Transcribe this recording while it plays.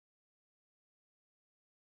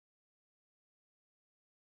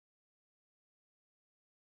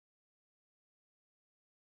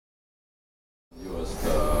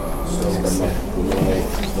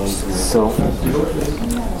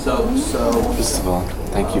First of all,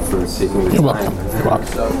 thank you for taking the time. You're welcome. You're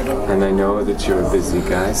welcome. And I know that you're a busy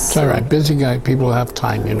guy. It's all right. Busy guy. People have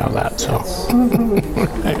time. You know that. So.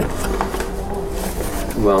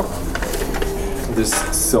 Well, there's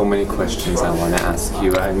so many questions I want to ask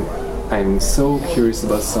you. I'm so curious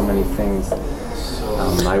about so many things.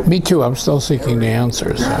 Me too. I'm still seeking the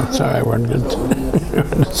answers. So it's all right. We're good.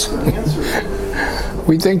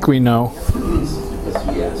 We think we know.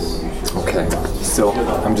 Okay, so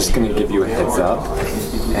I'm just going to give you a heads up,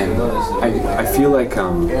 and I feel like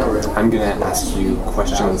I'm going to ask you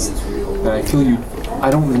questions that I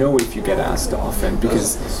don't know if you get asked often,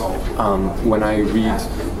 because when I read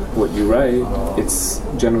what you write, it's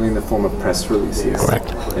generally in the form of press releases.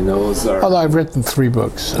 Correct. And those are... Although I've written 3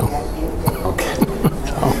 books, so... Okay.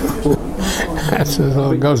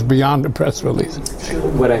 So it goes beyond the press release.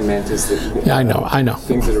 What I meant is that... Yeah, I know.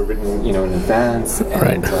 Things that are written, in advance, and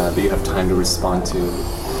right. That you have time to respond to,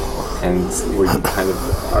 and where you kind of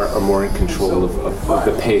are more in control of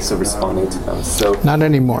the pace of responding to them. So not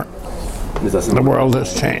anymore. The world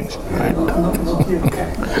has changed. Right.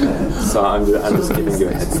 Okay. So I'm just giving you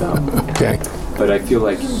a heads up. Okay. But I feel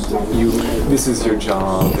like this is your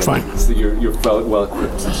job. Fine. So you're well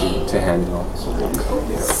equipped to handle.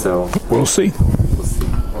 So we'll see. We'll see.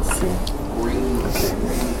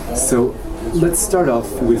 Okay. So let's start off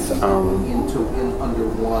with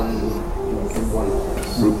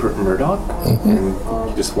Rupert Murdoch, and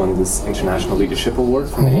he just won this International Leadership Award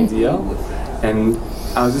from the ADL. And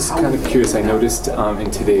I was just kind of curious. I noticed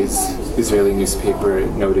in today's Israeli newspaper,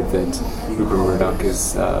 it noted that Rupert Murdoch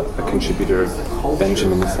is a contributor of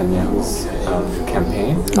Benjamin Netanyahu's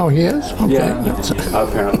campaign. Oh, he is? Okay. Yeah,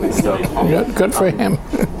 apparently so. Good for him.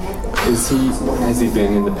 Has he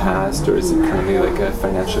been in the past, or is he currently like a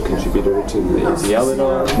financial contributor to the ADL at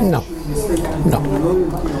all? No.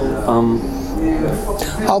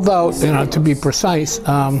 Although, to be precise,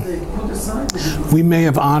 we may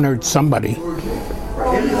have honored somebody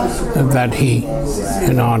that he,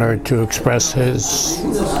 in order to express his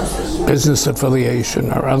business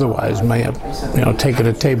affiliation or otherwise, may have, taken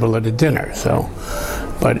a table at a dinner. So,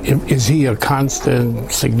 but is he a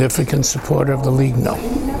constant, significant supporter of the League? No.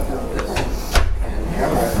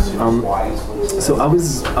 So I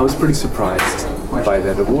was pretty surprised by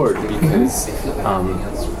that award, because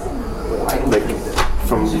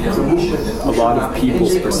from a lot of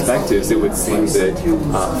people's perspectives, it would seem that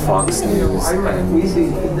Fox News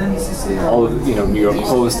and all of New York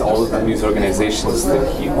Post, all of the news organizations that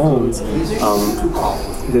he owns,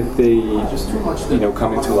 that they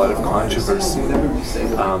come into a lot of controversy.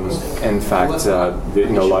 In fact, a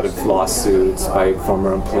lot of lawsuits by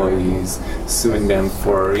former employees suing them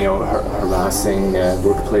for harassing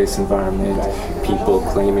workplace environment, people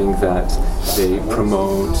claiming that they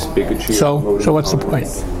promote bigotry. So what's the point?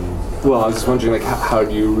 Well, I was just wondering, how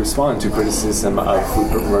do you respond to criticism of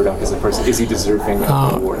Rupert Murdoch as a person? Is he deserving of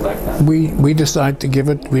an award like that? We decided to give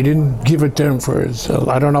it. We didn't give it to him for his.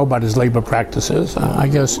 I don't know about his labor practices. I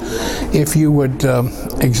guess if you would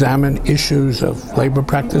examine issues of labor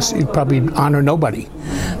practice, you'd probably honor nobody,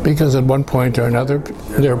 because at one point or another,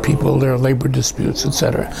 there are labor disputes,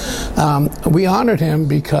 etc. We honored him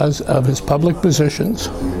because of his public positions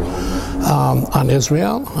on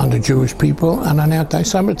Israel, on the Jewish people, and on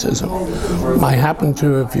anti-Semitism. I happen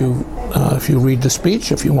to, if you read the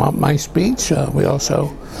speech, if you want my speech,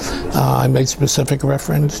 I made specific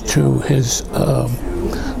reference to his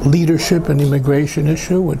leadership and immigration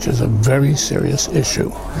issue, which is a very serious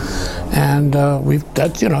issue. And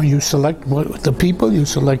you select the people, you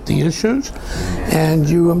select the issues, and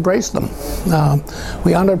you embrace them.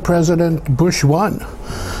 We honored President Bush 1.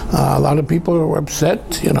 A lot of people were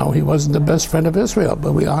upset, he wasn't the best friend of Israel,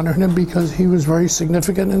 but we honored him because he was very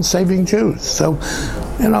significant in saving Jews. So,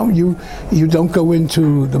 you don't go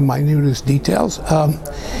into the minutest details.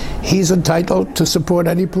 He's entitled to support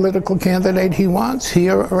any political candidate he wants,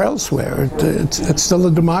 here or elsewhere. It's still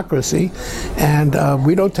a democracy, and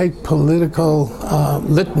we don't take political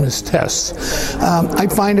litmus tests. I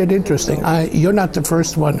find it interesting. You're not the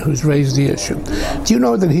first one who's raised the issue. Do you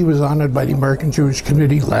know that he was honored by the American Jewish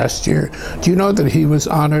Committee last year? Do you know that he was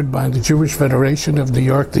honored by the Jewish Federation of New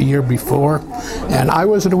York the year before? And I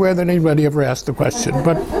wasn't aware that anybody ever asked the question,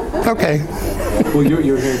 but okay. Well, you're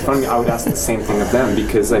hearing from me. I would ask the same thing of them,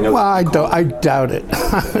 because I know... Well, I doubt it.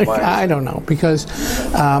 I don't know, because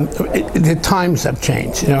the times have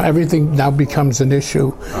changed. Everything now becomes an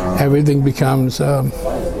issue. Everything becomes...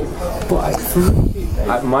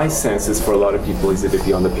 Well, my sense is for a lot of people is that if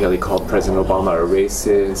you on the pale, he called President Obama a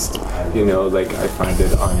racist. You know, like I find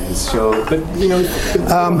it on his show, but you know, you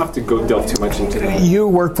don't have to go delve too much into that. You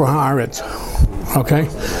work for Haaretz, okay?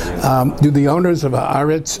 Do the owners of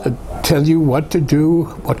Haaretz tell you what to do,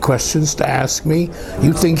 what questions to ask me?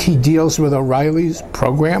 You think he deals with O'Reilly's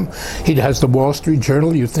program? He has the Wall Street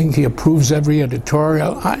Journal. You think he approves every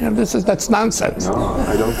editorial? That's nonsense. No,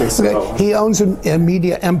 I don't think so. Okay. He owns a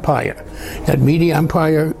media empire. That media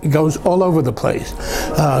empire goes all over the place.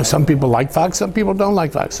 Some people like Fox, some people don't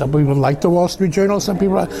like Fox. Some people like the Wall Street Journal. Some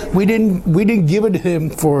people we didn't give it to him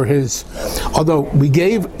for his. Although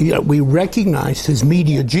we recognized his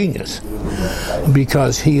media genius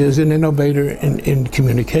because he is an innovator in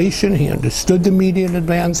communication. He understood the media in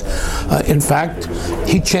advance. In fact,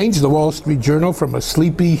 he changed the Wall Street Journal from a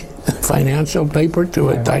sleepy financial paper to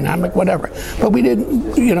a dynamic whatever. But we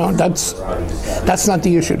didn't, you know, that's not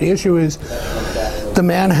the issue. The issue is the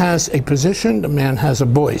man has a position, the man has a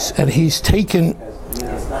voice, and he's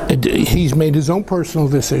made his own personal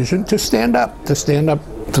decision to stand up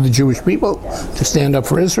for the Jewish people, to stand up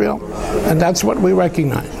for Israel, and that's what we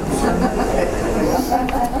recognize.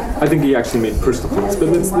 I think he actually made personal points, but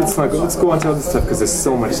let's not go. Let's go on to other stuff because there's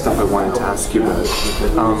so much stuff I wanted to ask you about.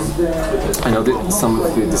 I know that some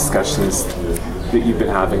of the discussions that you've been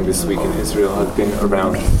having this week in Israel have been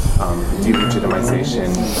around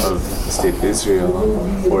delegitimization of the state of Israel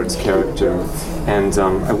or its character. And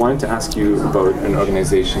I wanted to ask you about an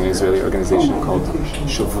Israeli organization called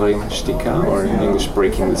Shovrei Shtika, or in English,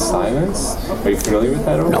 Breaking the Silence. Are you familiar with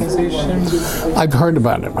that organization? No. I've heard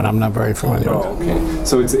about it, but I'm not very familiar with it. Okay.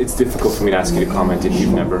 So it's difficult for me to ask you to comment if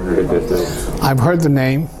you've never heard of it. I've heard the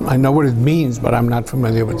name. I know what it means, but I'm not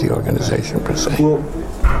familiar with the organization per se. Well,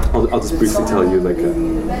 I'll just briefly tell you, that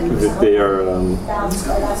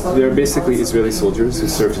they're basically Israeli soldiers who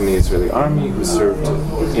served in the Israeli army, who served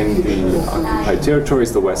in the occupied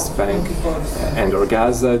territories, the West Bank and/or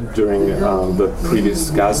Gaza during the previous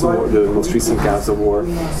Gaza war, the most recent Gaza war.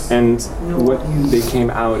 And what they came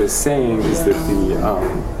out as saying is that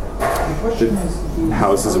the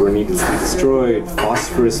houses were needlessly destroyed,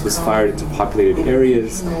 phosphorus was fired into populated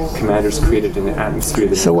areas, commanders created an atmosphere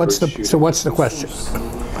that... So what's the question?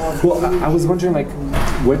 Well, I was wondering,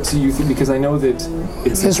 what do you think? Because I know that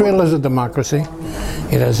Israel is a democracy.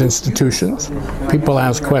 It has institutions. People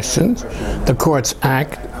ask questions. The courts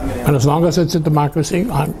act. And as long as it's a democracy,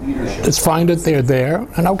 it's fine that they're there.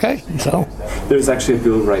 And okay, so. There's actually a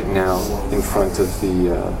bill right now in front of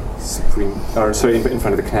the in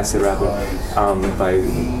front of the Knesset, rather, by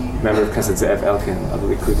member of Knesset Ze'ev Elkin of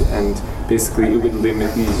Likud, and basically it would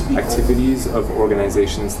limit the activities of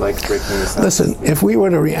organizations like Breaking the Silence. Listen, if we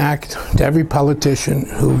were to react to every politician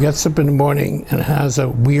who gets up in the morning and has a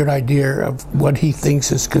weird idea of what he thinks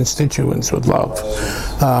his constituents would love,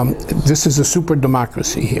 this is a super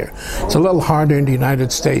democracy here. It's a little harder in the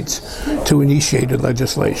United States to initiate a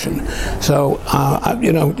legislation. So,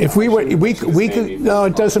 if we could, no,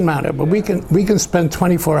 it doesn't matter, but we can spend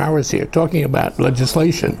 24 hours here talking about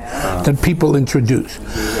legislation that people introduce.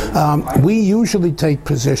 We usually take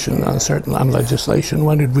position on legislation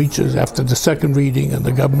when it reaches after the second reading and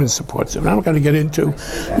the government supports it. I'm not going to get into.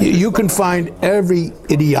 You can find every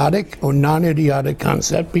idiotic or non-idiotic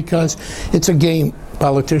concept because it's a game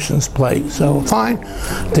politicians play. So fine,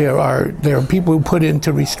 there are people who put in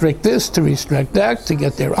to restrict this, to restrict that, to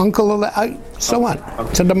get their uncle so on.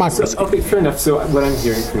 It's a democracy. Okay, fair enough. So what I'm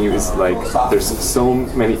hearing from you is there's so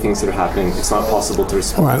many things that are happening. It's not possible to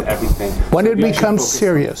respond to everything. When it becomes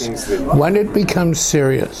serious,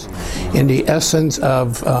 in the essence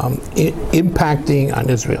of impacting on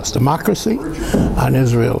Israel's democracy, on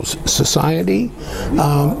Israel's society,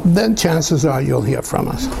 then chances are you'll hear from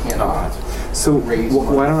us. So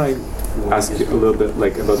why don't I ask you a little bit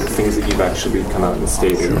about the things that you've actually come out and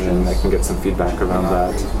stated, and I can get some feedback around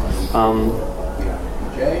that.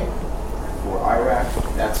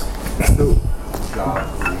 So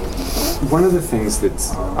one of the things that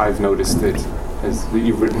I've noticed that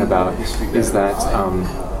you've written about is that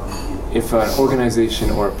if an organization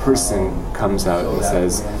or a person comes out and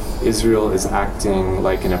says Israel is acting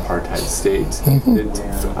like an apartheid state, that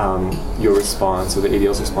your response, or the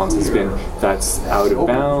ADL's response, has been that's out of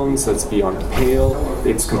bounds, that's beyond the pale.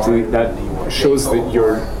 It's completely, that shows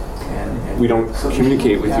that we don't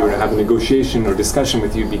communicate with you or have a negotiation or discussion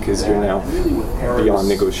with you because you're now beyond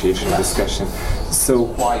negotiation or discussion. So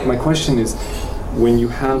my question is, when you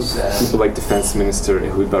have people like Defense Minister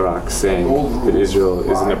Ehud Barak saying that Israel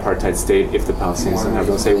is an apartheid state if the Palestinians don't have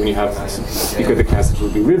them say, when you have Speaker of the Knesset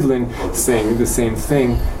Ruby Rivlin saying the same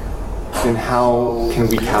thing, then how can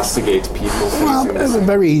we castigate people for using this? Well,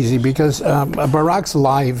 very easy, because Barak's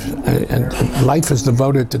life is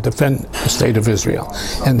devoted to defend the state of Israel.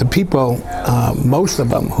 And the people, most of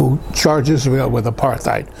them, who charge Israel with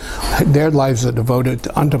apartheid, their lives are devoted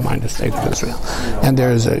to undermine the state of Israel. And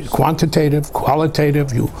there is a quantitative,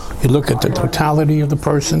 qualitative, you look at the totality of the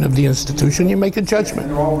person, of the institution, you make a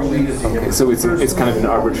judgment. Okay, so it's kind of an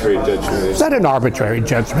arbitrary judgment. It's not an arbitrary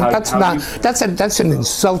judgment. That's an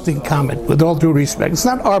insulting comment, with all due respect. It's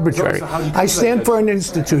not arbitrary. I stand for an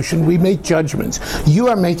institution. We make judgments. You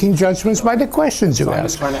are making judgments by the questions you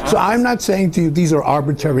ask. So I'm not saying to you these are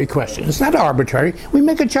arbitrary questions. It's not arbitrary. We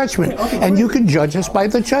make a judgment, and you can judge us by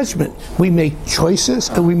the judgment. We make choices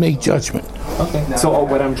and we make judgment. Okay. So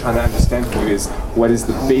what I'm trying to understand from you is, what is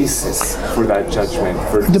the basis for that judgment?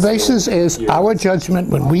 The basis is our judgment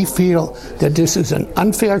when we feel that this is an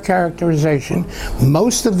unfair characterization.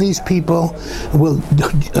 Most of these people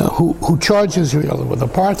who charge Israel with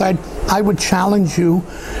apartheid, I would challenge you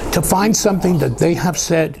to find something that they have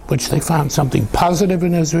said, which they found something positive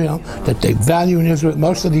in Israel, that they value in Israel.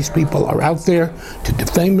 Most of these people are out there to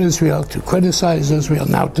defame Israel, to criticize Israel,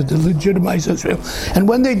 now to delegitimize Israel. And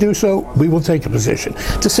when they do so, we will take a position.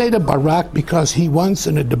 To say that Barak, because he once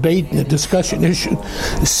in a debate, in a discussion issue,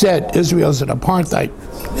 said Israel's an apartheid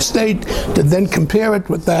state, to then compare it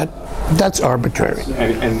with that, that's arbitrary.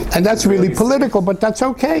 And that's really political, but that's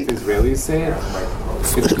okay. Israelis say it?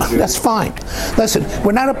 That's fine. Listen,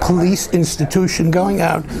 we're not a police institution going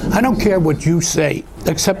out. I don't care what you say,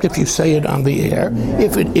 except if you say it on the air,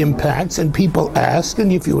 if it impacts and people ask,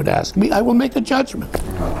 and if you would ask me, I will make a judgment.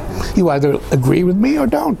 You either agree with me or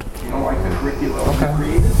don't. Okay.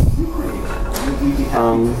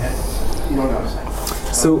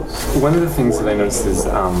 So one of the things that I noticed is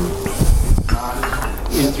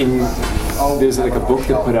there's like a book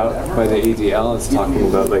that put out by the ADL. It's talking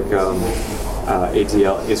about like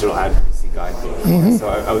ADL Israel Advocacy Guidebook. Mm-hmm. So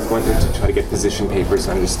I was going to try to get position papers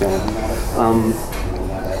to understand.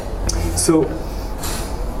 So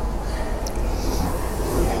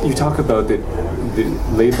you talk about that the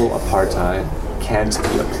label apartheid can't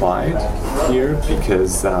be applied here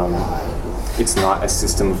because it's not a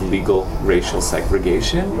system of legal racial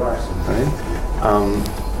segregation, right?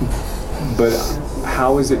 But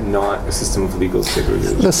how is it not a system of legal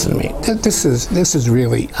segregation? Listen to me. This is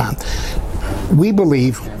really. We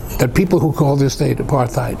believe that people who call this state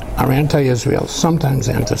apartheid are anti-Israel, sometimes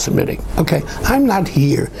anti-Semitic. Okay, I'm not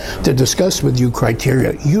here to discuss with you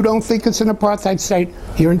criteria. You don't think it's an apartheid state?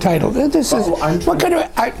 You're entitled.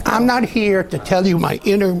 I'm not here to tell you my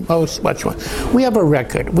innermost which one. We have a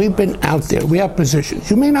record. We've been out there. We have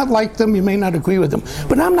positions. You may not like them. You may not agree with them.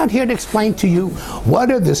 But I'm not here to explain to you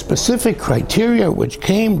what are the specific criteria which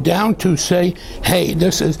came down to say, hey,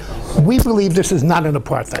 we believe this is not an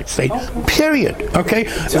apartheid state. Period. Okay.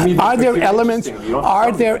 Are there elements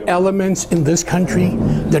in this country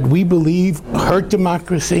that we believe hurt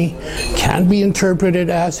democracy, can be interpreted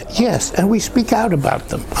as? Yes, and we speak out about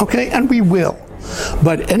them, okay, and we will.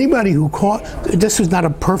 But anybody this is not a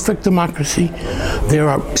perfect democracy. There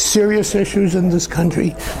are serious issues in this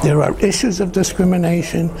country. There are issues of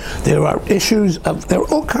discrimination. There are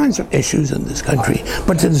all kinds of issues in this country.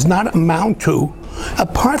 But it does not amount to.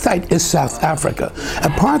 Apartheid is South Africa.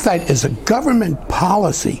 Apartheid is a government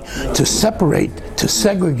policy to separate, to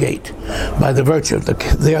segregate by the virtue of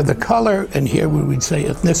the color, and here we would say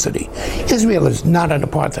ethnicity. Israel is not an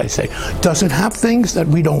apartheid state. Does it have things that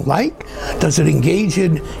we don't like? Does it engage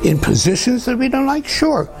in positions that we don't like?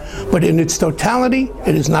 Sure. But in its totality,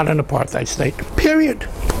 it is not an apartheid state. Period.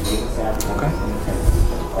 Okay.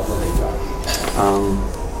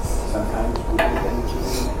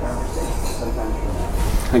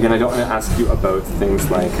 Again, I don't want to ask you about things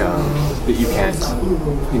like that you can't,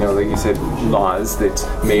 like you said, laws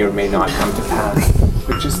that may or may not come to pass.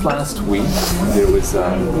 But just last week, there was,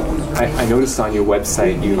 I noticed on your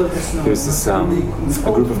website, there's this, a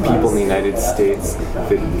group of people in the United States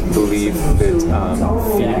that believe that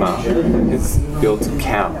FEMA has built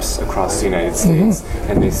camps across the United States,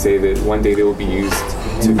 and they say that one day they will be used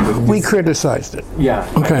to... We criticized it. Yeah,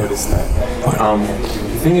 okay. I noticed that.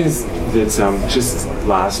 The thing is that just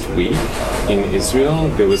last week in Israel,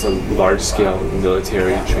 there was a large-scale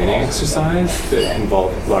military training exercise that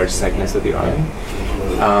involved large segments of the army.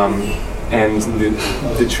 And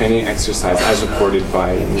the training exercise, as reported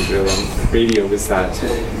by Israeli radio, was that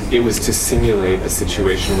it was to simulate a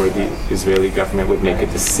situation where the Israeli government would make a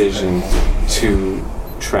decision to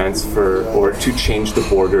transfer or to change the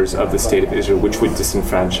borders of the state of Israel, which would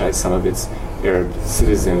disenfranchise some of its Arab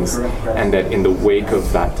citizens, and that in the wake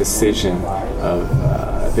of that decision of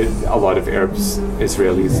that a lot of Arabs,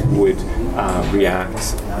 Israelis would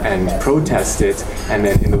react and protest it, and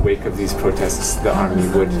then in the wake of these protests, the army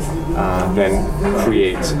would then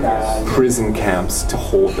create prison camps to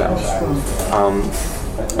hold them.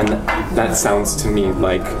 And that sounds to me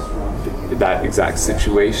like that exact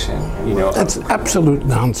situation, That's absolute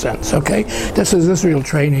nonsense, okay? This is Israel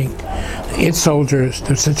training its soldiers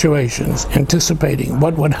to situations, anticipating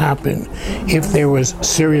what would happen if there was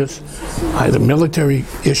serious either military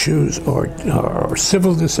issues or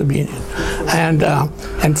civil disobedience.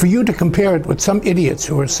 And for you to compare it with some idiots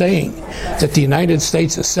who are saying that the United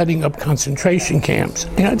States is setting up concentration camps,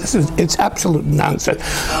 it's absolute nonsense.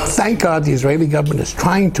 Thank God the Israeli government is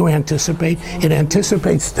trying to anticipate. It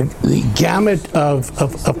anticipates the gamut of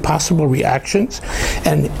possible reactions,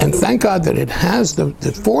 and thank God that it has the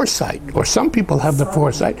foresight, or some people have the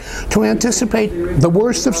foresight, to anticipate the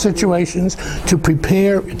worst of situations, to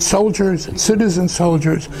prepare its soldiers, its citizen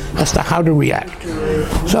soldiers, as to how to react.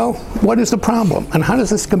 So what is the problem? And how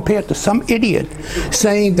does this compare to some idiot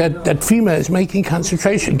saying that FEMA is making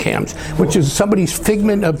concentration camps, which is somebody's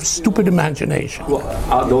figment of stupid imagination? Well,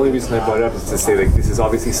 the only reason I brought it up is to say that this is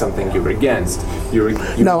obviously something you're against.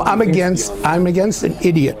 No, I'm against an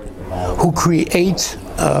idiot who creates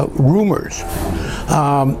rumors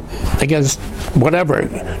against whatever,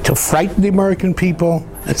 to frighten the American people,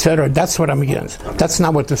 etc. That's what I'm against. That's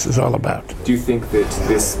not what this is all about. Do you think that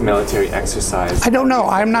this military exercise... I don't know.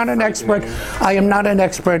 I'm not an expert. I am not an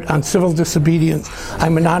expert on civil disobedience.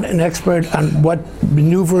 I'm not an expert on what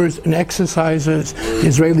maneuvers and exercises the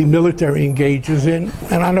Israeli military engages in,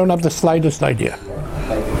 and I don't have the slightest idea.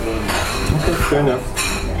 Okay, fair enough.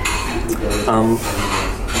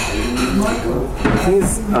 The thing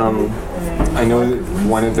is, I know that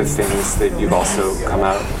one of the things that you've also come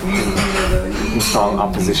out in strong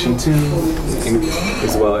opposition to,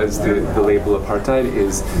 as well as the label apartheid,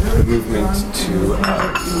 is the movement to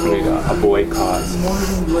create a boycott.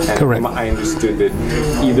 And correct. I understood that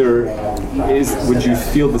would you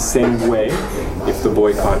feel the same way if the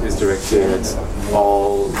boycott is directed at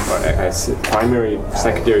all, primary,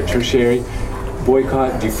 secondary, tertiary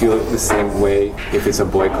boycott? Do you feel the same way if it's a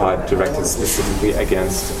boycott directed specifically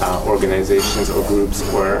against organizations or groups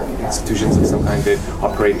or institutions of some kind that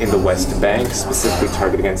operate in the West Bank, specifically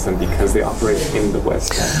target against them because they operate in the West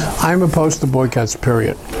Bank? I'm opposed to boycotts,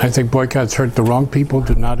 period. I think boycotts hurt the wrong people,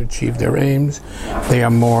 do not achieve their aims. They are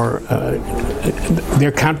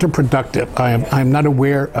they're counterproductive. I'm not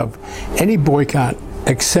aware of any boycott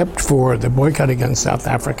except for the boycott against South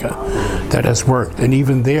Africa that has worked. And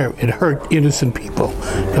even there, it hurt innocent people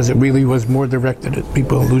because it really was more directed at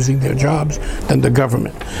people losing their jobs than the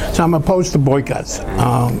government. So I'm opposed to boycotts,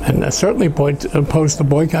 and I'm certainly opposed to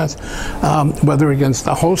boycotts, whether against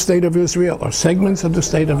the whole state of Israel or segments of the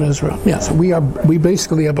state of Israel. Yes, we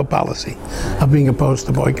basically have a policy of being opposed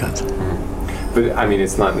to boycotts. But I mean,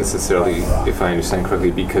 it's not necessarily, if I understand correctly,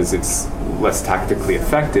 because it's less tactically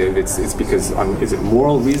effective. It's because, is it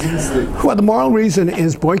moral reasons? Well, the moral reason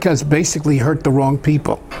is boycotts basically hurt the wrong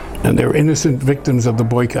people, and they're innocent victims of the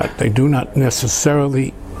boycott. They do not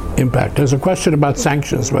necessarily impact. There's a question about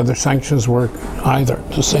sanctions, whether sanctions work either.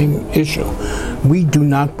 It's the same issue. We do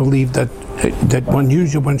not believe that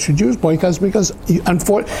one should use boycotts because,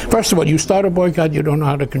 first of all, you start a boycott, you don't know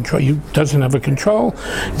how to control. You doesn't have a control.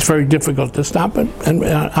 It's very difficult to stop it. And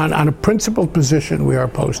on a principled position, we are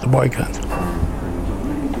opposed to boycotts.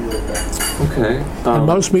 Okay. And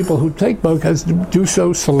most people who take boycotts do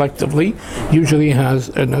so selectively, usually has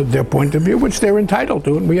their point of view, which they're entitled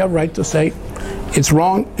to, and we have a right to say, it's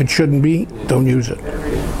wrong, it shouldn't be, don't use it.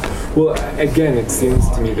 Well, again, it seems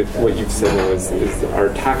to me that what you've said now is are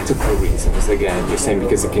tactical reasons. Again, you're saying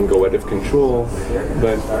because it can go out of control,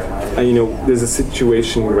 but there's a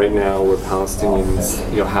situation right now where Palestinians,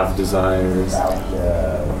 have desires.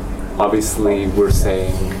 Obviously, we're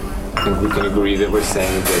saying, I think we can agree that we're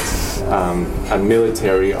saying that a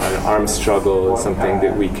military, an armed struggle is something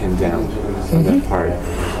that we condemn on that part.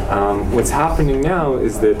 What's happening now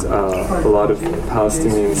is that a lot of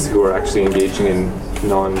Palestinians who are actually engaging in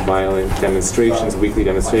non-violent demonstrations, weekly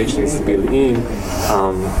demonstrations,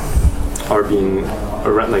 are being,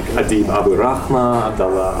 like Adib Abu Rahma,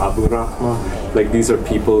 Abdallah Abu Rahma, like these are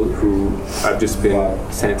people who have just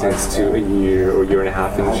been sentenced to a year or year and a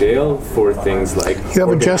half in jail for things like... You have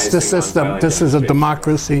a justice system. This is a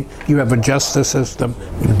democracy. You have a justice system.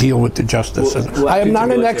 You deal with the justice system. I am not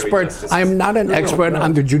an expert. I am not an expert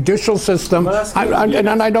on the judicial system,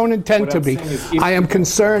 and I don't intend to be. I am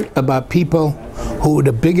concerned about people who, in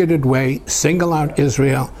a bigoted way, single out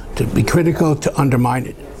Israel, to be critical, to undermine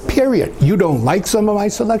it. Period. You don't like some of my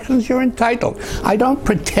selections, you're entitled. I don't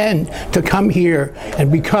pretend to come here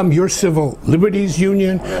and become your civil liberties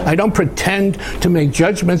union. I don't pretend to make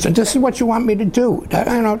judgments, and this is what you want me to do.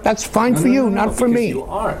 That's fine for you, not for me. You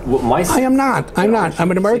are. Well, I am not. I'm not.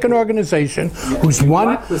 I'm an American organization whose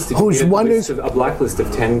one is a blacklist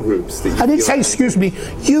of 10 groups. I didn't say, excuse me,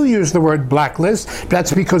 you used the word blacklist.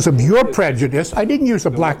 That's because of your prejudice. I didn't use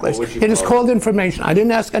a blacklist. It is called information. I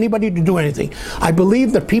didn't ask anybody to do anything. I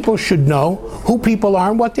believe that people should know who people are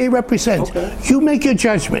and what they represent. Okay. You make your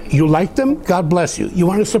judgment. You like them, God bless you. You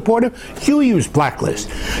want to support them, you use blacklist.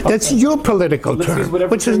 That's your political term,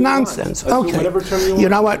 which is nonsense. Okay. You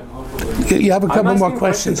know what? You have a couple more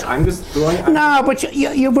questions. I'm just throwing. No, but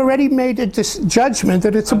you've already made a judgment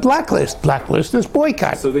that it's a blacklist. Blacklist is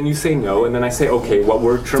boycott. So then you say no, and then I say, okay, what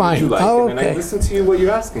word term would you like? Oh, and then I listen to you what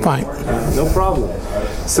you're asking. Fine. No problem.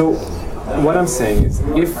 So what I'm saying is,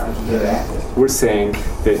 if we're saying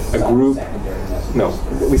that a group,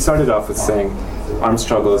 we started off with saying armed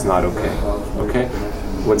struggle is not okay. Okay?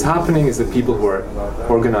 What's happening is that people who are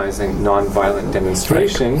organizing non-violent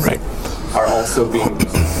demonstrations are also being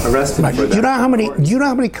arrested for that. Do you know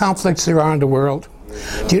how many conflicts there are in the world?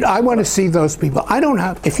 Dude, I want to see those people.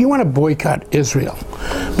 If you want to boycott Israel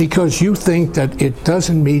because you think that it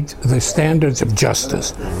doesn't meet the standards of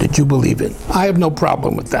justice that you believe in, I have no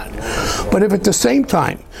problem with that. But if at the same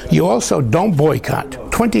time you also don't boycott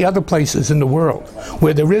 20 other places in the world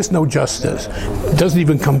where there is no justice, it doesn't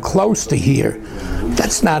even come close to here,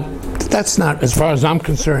 that's not, as far as I'm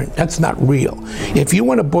concerned, that's not real. If you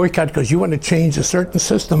want to boycott because you want to change a certain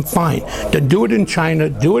system, fine. Then do it in China,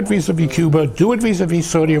 do it vis-a-vis Cuba, do it vis-a-vis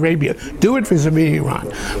Saudi Arabia, do it vis-a-vis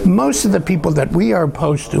Iran. Most of the people that we are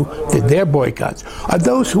opposed to for their boycotts are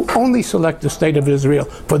those who only select the state of Israel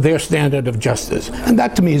for their standard of justice. And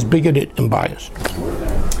that to me is bigoted and biased.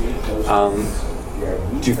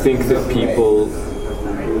 Do you think that people...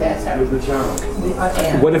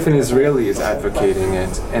 What if an Israeli is advocating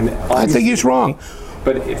it? And I think he's wrong.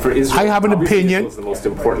 But for Israel, I have an opinion. It's the most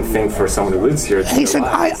important thing for someone who lives here. Listen,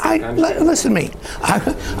 listen to me.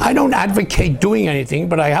 I don't advocate doing anything,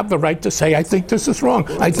 but I have the right to say I think this is wrong.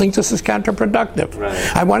 I think this is counterproductive.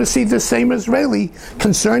 Right. I want to see the same Israeli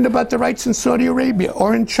concerned about the rights in Saudi Arabia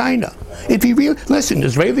or in China. If you listen,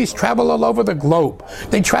 Israelis travel all over the globe.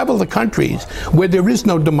 They travel to countries where there is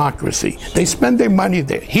no democracy. They spend their money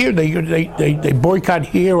there. Here, they boycott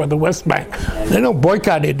here or the West Bank. They don't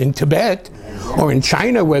boycott it in Tibet, or in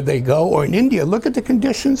China where they go, or in India. Look at the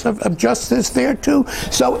conditions of justice there too.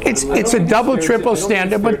 So it's a double, triple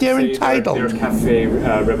standard, but they're entitled. They're cafe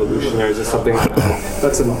revolutionaries or something like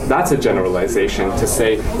that. That's a generalization to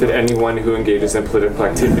say that anyone who engages in political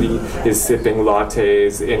activity is sipping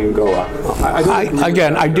lattes in Goa.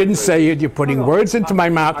 I didn't say it. You're putting words into my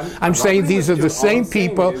mouth. I'm saying these are the same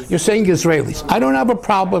people. You're saying Israelis. I don't have a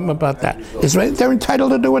problem about that. They're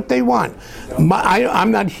entitled to do what they want.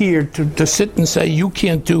 I'm not here to sit and say you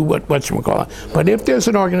can't do whatchamacallit. But if there's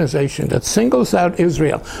an organization that singles out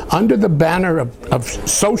Israel under the banner of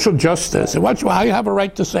social justice, I have a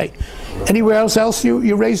right to say. Anywhere else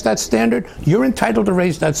you raise that standard, you're entitled to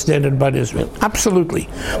raise that standard about Israel. Absolutely.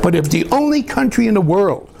 But if the only country in the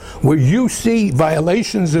world where you see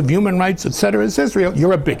violations of human rights, etc., is Israel,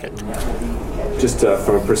 you're a bigot. Just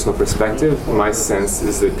from a personal perspective, my sense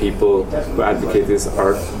is that people who advocate this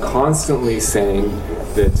are constantly saying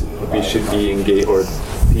that we should be engaged, or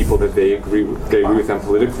people that they agree with them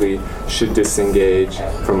politically should disengage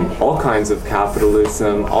from all kinds of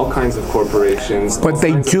capitalism, all kinds of corporations. But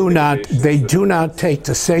they do not take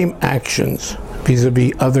the same actions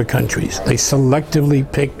vis-a-vis other countries. They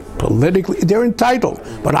selectively pick politically. They're entitled,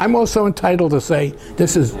 but I'm also entitled to say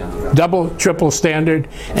this is double, triple standard,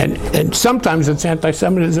 and sometimes it's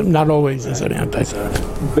anti-Semitism. Not always is it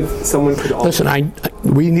anti-Semitism. But someone could also... Listen,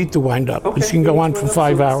 we need to wind up. Okay. This can go on for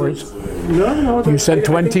 5 hours. No. You said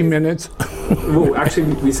 20 minutes. Well,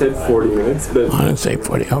 actually, we said 40 minutes. But I didn't say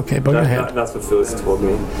 40. Okay, but go ahead. That's what Phyllis told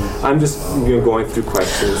me. I'm just going through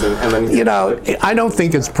questions and then... I don't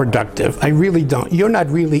think it's productive. I really don't. You're not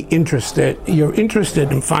really interested. You're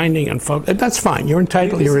interested in finding and focus. That's fine. You're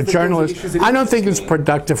entitled. You're a journalist. I don't think it's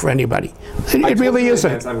productive for anybody. It really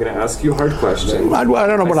isn't. I'm going to ask you a hard question. I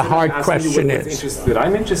don't know what a hard question is. That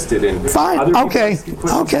I'm interested in. Fine. Okay.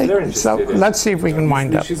 So let's see if we can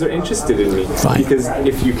wind up. Issues are interested in me. Fine. Because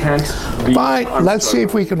if you can't be... Fine. Let's see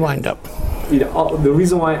if we can wind up. the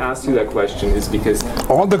reason why I asked you that question is because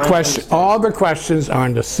all the questions are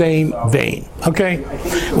in the same vein. Okay,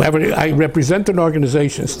 I represent an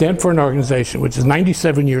organization, stand for an organization which is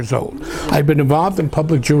 97 years old. I've been involved in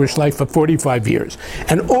public Jewish life for 45 years,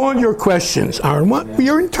 and all your questions are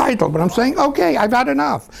you're entitled. But I'm saying, okay, I've had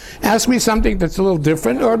enough. Ask me something that's a little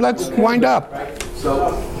different, or let's wind up.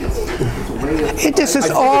 This is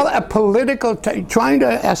all a political, trying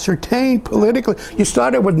to ascertain politically. You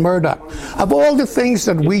started with Murdoch. Of all the things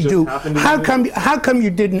that we do, how come you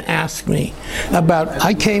didn't ask me about,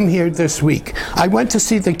 I came here this week. I went to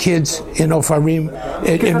see the kids in Ofarim,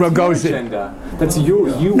 in Rogozin. That's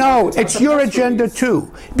you. No, it's your agenda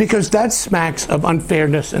too, because that smacks of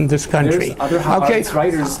unfairness in this country. There's other Haaretz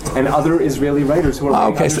writers and other Israeli writers who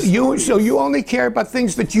are okay. So you only care about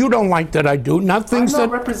things that you don't like that I do, not things I'm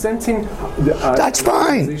not representing. That's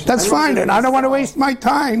fine. That's fine, and I don't want to waste my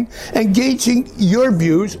time engaging your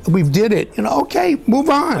views. We did it. Okay, move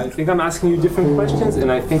on. I think I'm asking you different questions,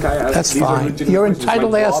 and I think I asked. That's fine. You're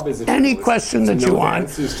entitled to ask any question that you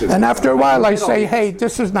want, and after a while, I say, hey,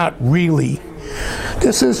 this is not really.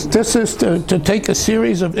 This is to take a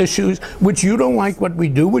series of issues which you don't like what we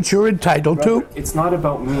do, which you're entitled to. It's not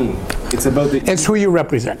about me. It's about the. It's who you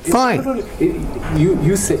represent. Fine.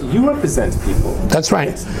 You say you represent people. That's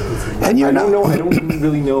right. And I don't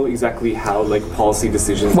really know exactly how policy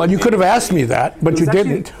decisions. Well, you could have asked me that, but you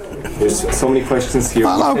didn't. There's so many questions here.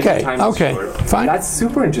 Well, okay, fine. That's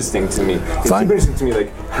super interesting to me. It's super interesting to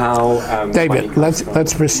me, how. David,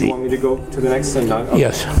 let's proceed. You want me to go to the next one? Okay.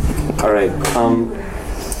 Yes. All right.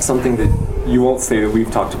 Something that you won't say that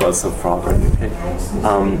we've talked about so far. Okay.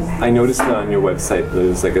 I noticed that on your website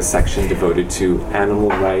there's a section devoted to animal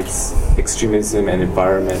rights extremism and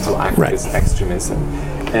environmental activist extremism,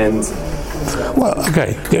 and. Well,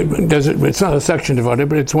 okay. It's not a section devoted,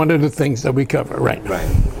 but it's one of the things that we cover, right? Right.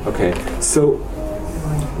 Okay. So,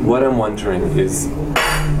 what I'm wondering is,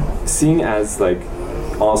 seeing as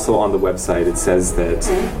also on the website it says that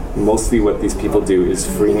mostly what these people do is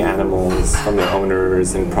freeing animals from their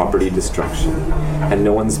owners and property destruction, and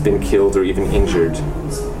no one's been killed or even injured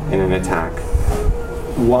in an attack.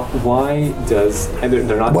 Why does and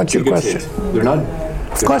they're not What's bigoted. Your question? They're not.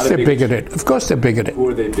 Of course they're bigoted. Of course they're bigoted. Who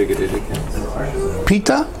are they bigoted against?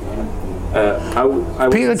 PETA?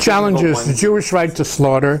 PETA challenges the Jewish right to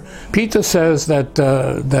slaughter. PETA says that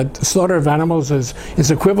that the slaughter of animals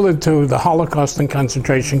is equivalent to the Holocaust in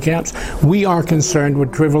concentration camps. We are concerned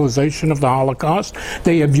with trivialization of the Holocaust.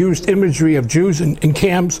 They have used imagery of Jews in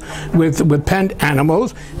camps with penned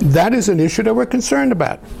animals. That is an issue that we're concerned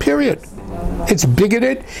about. Period. It's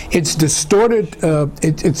bigoted. It's distorted.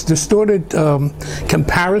 It's distorted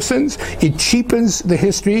comparisons. It cheapens the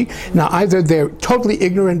history. Now, either they're totally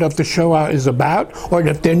ignorant of the Shoah is about, or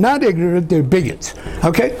if they're not ignorant, they're bigots.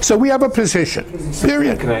 Okay, so we have a position.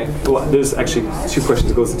 Period. There's actually two questions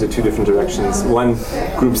that goes into two different directions. One,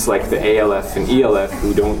 groups like the ALF and ELF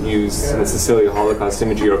who don't use necessarily Holocaust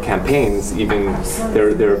imagery or campaigns. Even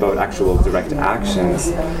they're about actual direct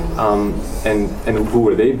actions. And who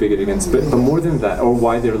are they bigoted against? But more than that, or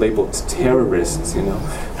why they're labeled terrorists,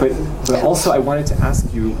 But also I wanted to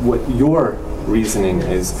ask you what your reasoning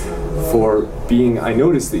is for being, I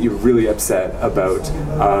noticed that you're really upset about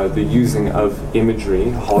the using of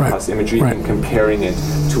imagery, Holocaust imagery, and comparing it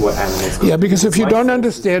to what animals go. Yeah, because if you don't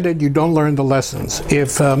understand it, you don't learn the lessons.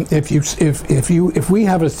 If we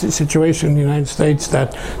have a situation in the United States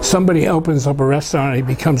that somebody opens up a restaurant and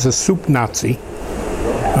he becomes a soup Nazi,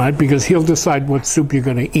 right? Because he'll decide what soup you're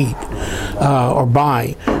going to eat or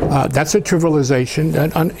buy. That's a trivialization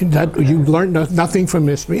that you learn nothing from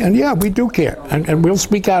history. And yeah, we do care, and we'll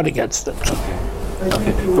speak out against it.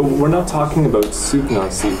 Okay, but we're not talking about soup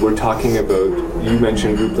Nazi. We're talking about, you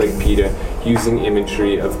mentioned a group like PETA using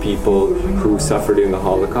imagery of people who suffered in the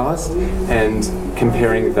Holocaust and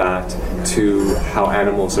comparing that to how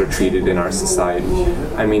animals are treated in our society.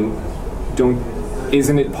 I mean,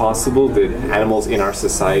 isn't it possible that animals in our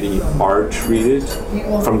society are treated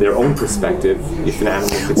from their own perspective if an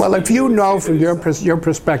animal... Well, if you know from your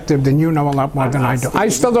perspective, then you know a lot more than I do. I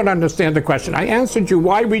still don't understand the question. I answered you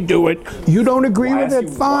why we do it. You don't agree with it?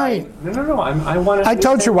 Fine. No. I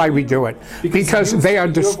told you why we do it. Because they are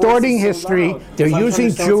distorting history. They're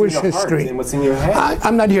using Jewish history. What's in your head?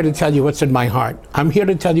 I'm not here to tell you what's in my heart. I'm here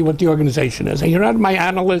to tell you what the organization is. And you're not my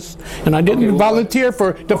analyst, and I didn't volunteer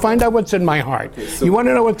to find out what's in my heart. You want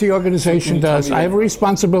to know what the organization does? I have a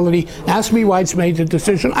responsibility. Ask me why it's made the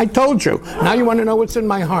decision. I told you. Now you want to know what's in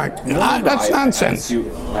my heart. That's nonsense.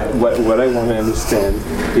 What I want to understand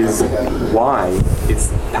is why it's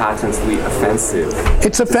patently offensive.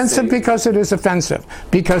 It's offensive because it is offensive.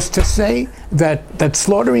 Because to say that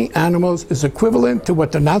slaughtering animals is equivalent to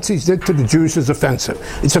what the Nazis did to the Jews is offensive.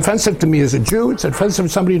 It's offensive to me as a Jew. It's offensive to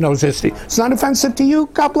somebody who knows history. It's not offensive to you.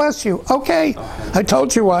 God bless you. Okay. I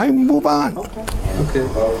told you why. Move on. Okay.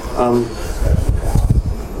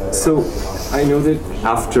 So I know that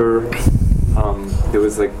after there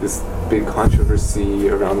was like this big controversy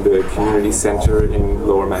around the community center in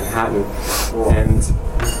Lower Manhattan, and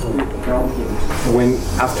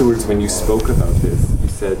when you spoke about this, you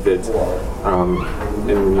said that in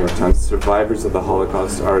the New York Times, survivors of the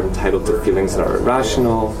Holocaust are entitled to feelings that are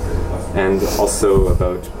irrational, and also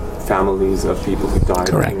about families of people who died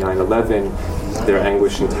in 9/11. Their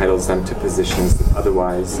anguish entitles them to positions that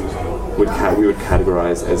otherwise we would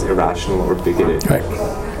categorize as irrational or bigoted. Right.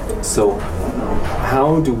 So,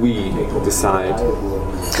 how do we decide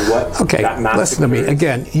what that massacre listen to me.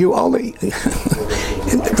 Again, you only...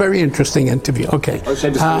 Very interesting interview. Okay.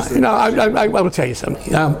 I will tell you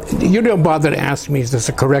something. You don't bother to ask me, is this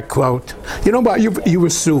a correct quote? You don't bother, you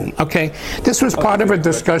assume, okay? This was part of a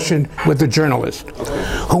discussion with the journalist,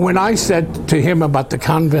 who when I said to him about the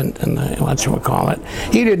convent and whatchamacallit,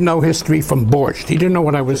 he didn't know history from borscht. He didn't know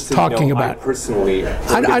what I was talking about.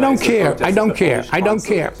 I don't care. I don't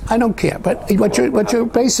care. But what you're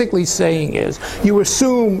basically saying is, you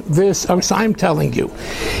assume this, I'm telling you.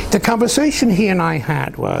 The conversation he and I had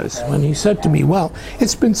was when he said to me, well,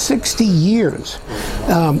 it's been 60 years.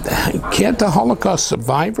 Can't the Holocaust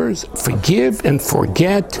survivors forgive and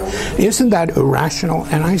forget? Isn't that irrational?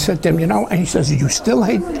 And I said to him, and he says, do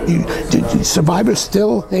survivors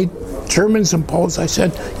still hate Germans and Poles? I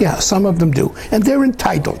said, yeah, some of them do. And they're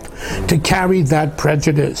entitled to carry that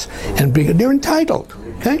prejudice and they're entitled.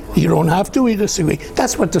 Okay? You don't have to, we disagree.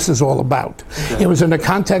 That's what this is all about. Okay. It was in a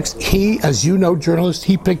context, he, as you know, journalist,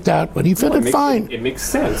 he picked out, but he fitted fine. It makes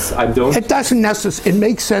sense. It doesn't necessarily, it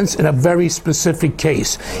makes sense in a very specific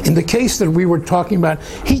case. In the case that we were talking about,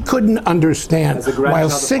 he couldn't understand,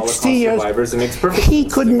 while 60 years, he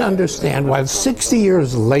couldn't understand, while 60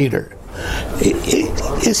 years later,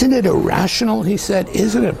 isn't it irrational, he said,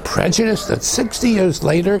 isn't it prejudice that 60 years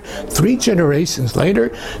later, 3 generations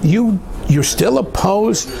later, you're still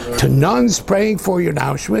opposed to nuns praying for you in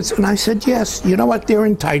Auschwitz? And I said, yes, you know what, they're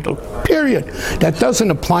entitled, period. That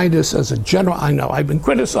doesn't apply this as a general, I know, I've been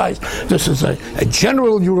criticized, this is a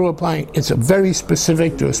general rule applying, it's a very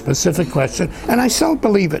specific to a specific question, and I still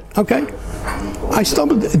believe it, okay? I still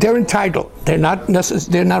believe they're entitled, they're not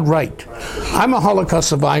right. I'm a Holocaust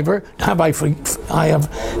survivor, I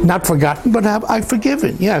have not forgotten, but have I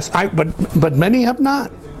forgiven, yes, but many have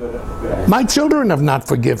not. My children have not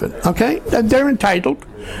forgiven, okay? They're entitled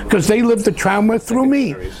because they lived the trauma through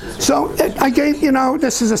me. So I gave,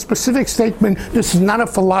 this is a specific statement. This is not a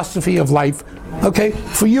philosophy of life. Okay,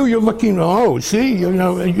 for you, you're looking. Oh, see,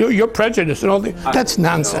 you're prejudiced and all that. That's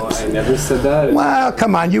nonsense. No, I never said that. Well,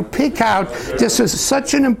 come on, you pick out. This is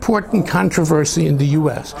such an important controversy in the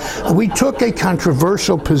U.S. We took a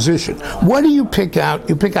controversial position. What do you pick out?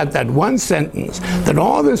 You pick out that one sentence that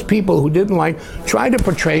all those people who didn't like try to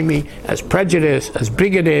portray me as prejudiced, as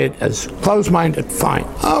bigoted, as closed-minded. Fine.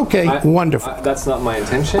 Okay, wonderful. That's not my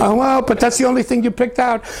intention. Oh, well, but that's the only thing you picked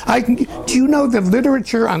out. Do you know the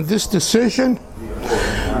literature on this decision?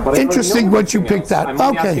 But interesting what you picked out. I'm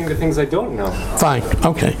only asking the things I don't know. Fine.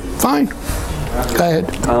 Okay. Fine. Go ahead.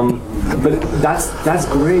 But that's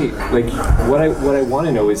great. Like what I want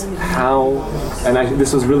to know is how, and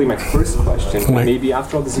this was really my first question. Right. Maybe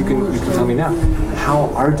after all this, you can tell me now.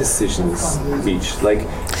 How are decisions reached? Like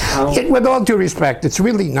how? With all due respect, it's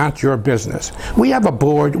really not your business. We have a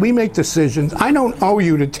board. We make decisions. I don't owe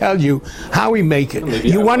you to tell you how we make it. Maybe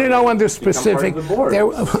you want to know on the specific.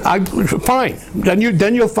 Fine.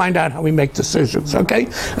 Then you'll find out how we make decisions. Okay.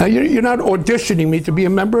 You're not auditioning me to be a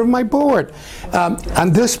member of my board.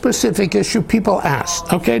 On this specific issue, people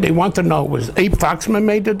asked, okay, they want to know, was Abe Foxman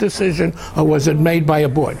made the decision or was it made by a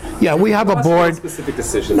board? Yeah, we have a board. Specific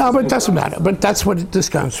decisions. No, but it doesn't matter. But that's what this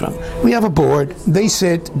comes from. We have a board. They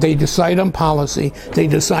sit, they decide on policy, they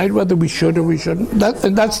decide whether we should or we shouldn't.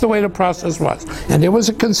 And that's the way the process was. And there was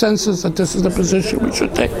a consensus that this is the position we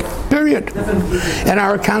should take, period. And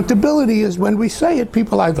our accountability is when we say it,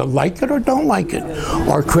 people either like it or don't like it,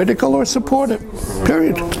 or critical or support it,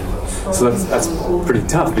 period. So that's pretty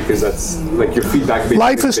tough because that's like your feedback.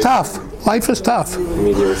 Life is tough. Life is tough.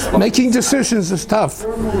 Media response. Making decisions is tough.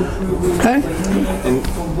 Okay? And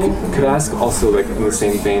could I ask also, like in the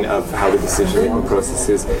same vein of how the decision-making process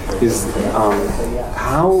is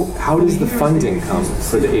how does the funding come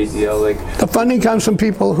for the ADL? Like the funding comes from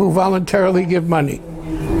people who voluntarily give money.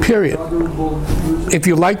 Period. If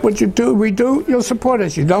you like what we do, you'll support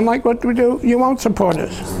us. You don't like what we do, you won't support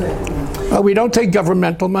us. We don't take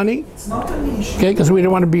governmental money, okay, because we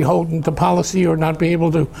don't want to be beholden to policy or not be able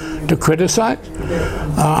to criticize.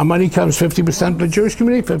 Our money comes 50% from the Jewish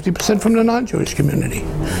community, 50% from the non-Jewish community.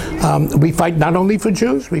 We fight not only for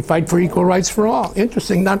Jews, we fight for equal rights for all.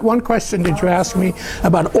 Interesting, not one question did you ask me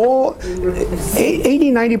about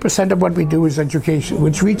 80-90% of what we do is education,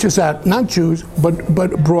 which reaches out, not Jews, but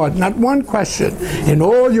broad. Not one question in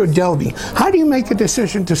all your delving. How do you make a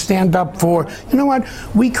decision to stand up for, you know what,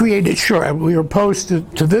 we created, sure, we were opposed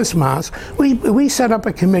to this mosque. We set up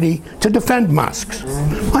a committee to defend mosques.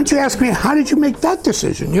 Why don't you ask me, how did you make that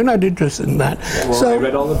decision? You're not interested in that. Well, so, I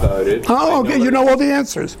read all about it. Oh, okay, you know all the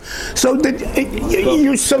answers. So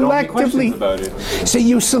you selectively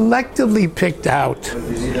picked out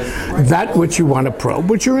that which you want to probe,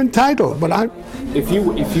 which you're entitled. But if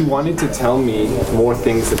you wanted to tell me more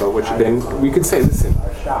things about what then we could say, listen,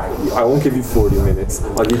 I won't give you 40 minutes.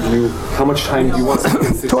 I'll give you, how much time do you want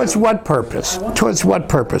to Towards what purpose? Towards what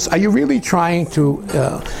purpose? Are you really trying to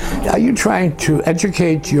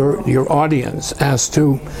educate your audience as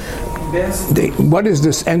to what is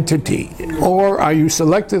this entity? Or are you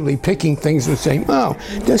selectively picking things and saying, oh,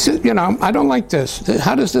 this is, I don't like this.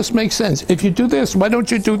 How does this make sense? If you do this, why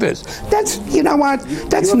don't you do this? That's, you know what?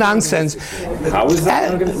 That's nonsense. How is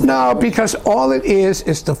that? No, because all it is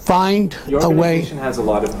to find your a way. Your organization has a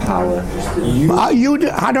lot of power.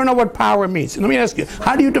 I don't know what power means. Let me ask you,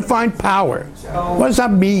 how do you define power? What does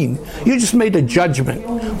that mean? You just made a judgment.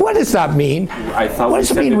 What does that mean? What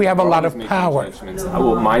does it mean we have a lot of power?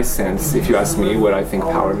 Well, my sense, if you ask me what I think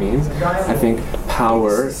power means, I think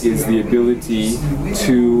power is the ability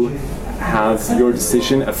to have your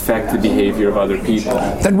decision affect the behavior of other people.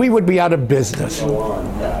 Then we would be out of business.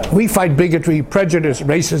 We fight bigotry, prejudice,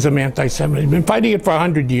 racism, anti-Semitism. We've been fighting it for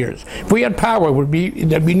 100 years. If we had power,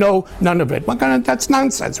 there'd be none of it. That's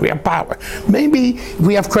nonsense. We have power. Maybe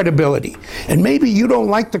we have credibility. And maybe you don't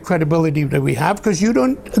like the credibility that we have because you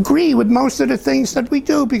don't agree with most of the things that we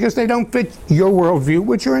do because they don't fit your worldview,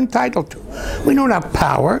 which you're entitled to. We don't have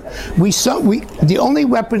power. The only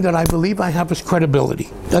weapon that I believe I have is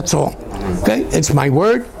credibility. That's all. Okay? It's my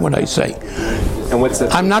word, what I say. And what's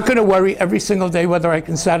that? I'm not going to worry every single day whether I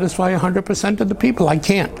can satisfy 100% of the people. I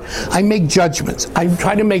can't. I make judgments. I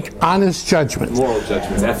try to make honest judgments. Moral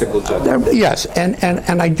judgments, ethical judgments. Yes,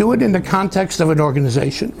 and I do it in the context of an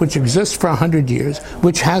organization which exists for 100 years,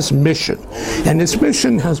 which has mission. And this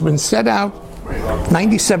mission has been set out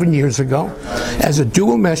 97 years ago as a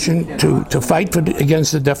dual mission to fight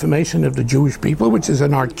against the defamation of the Jewish people, which is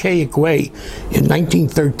an archaic way in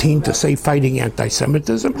 1913 to say fighting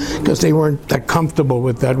anti-Semitism, because they weren't that comfortable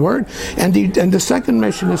with that word. And the second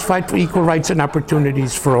mission is fight for equal rights and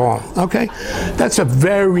opportunities for all. Okay? That's a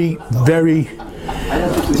very, very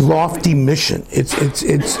lofty mission.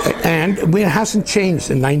 And it hasn't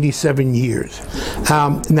changed in 97 years.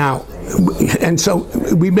 Now, and so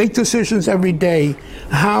we make decisions every day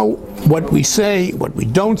how what we say, what we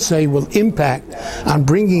don't say will impact on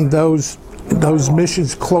bringing those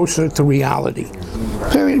missions closer to reality.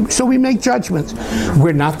 So we make judgments.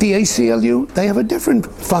 We're not the ACLU. They have a different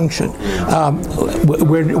function.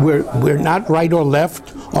 We're not right or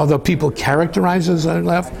left, although people characterize us as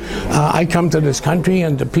left. I come to this country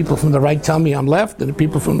and the people from the right tell me I'm left and the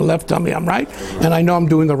people from the left tell me I'm right, and I know I'm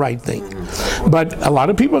doing the right thing. But a lot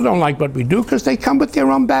of people don't like what we do because they come with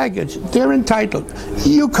their own baggage. They're entitled.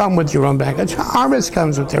 You come with your own baggage. Aris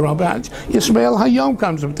comes with their own baggage. Yisrael Hayom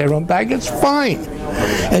comes with their own baggage. Fine.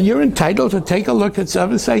 And you're entitled to take a look at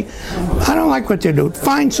stuff and say, I don't like what they do.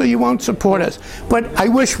 Fine, so you won't support us. But I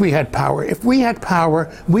wish we had power. If we had power,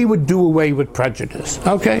 we would do away with prejudice.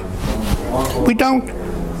 Okay? We don't.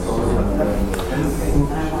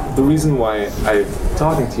 The reason why I'm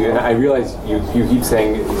talking to you, and I realize you keep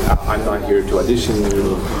saying I'm not here to audition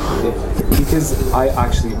you, because I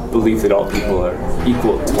actually believe that all people are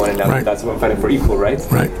equal to one another. Right. That's what I'm fighting for, equal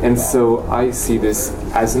rights. Right. And so I see this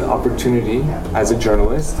as an opportunity, as a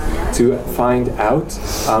journalist, to find out,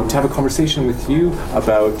 to have a conversation with you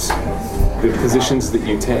about the positions that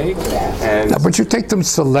you take. And but you take them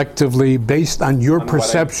selectively based on your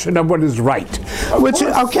perception of what is right. Which,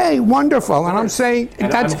 okay, wonderful. And I'm saying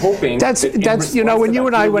that's you know, when you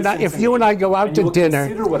and I if you and I go out to dinner,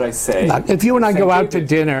 consider what I say. If you and I go out to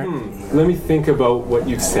dinner, let me think about what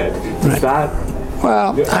you've said. Right.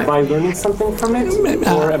 Well, am I learning something from it,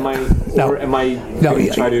 or am I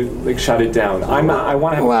try to like shut it down? I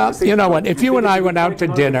want to have. Well, you know what? If you and I went out to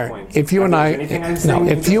dinner, if you and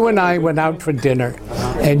I went out for dinner,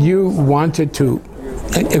 and you wanted to.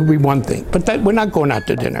 It would be one thing, but we're not going out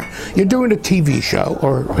to dinner. You're doing a TV show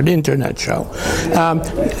or an internet show,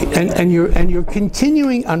 and you're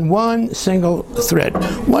continuing on one single thread.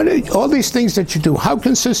 What are all these things that you do? How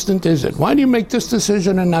consistent is it? Why do you make this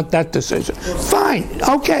decision and not that decision? Fine,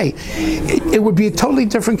 okay. It would be a totally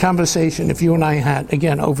different conversation if you and I had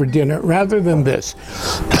again over dinner rather than this.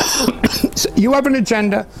 You have an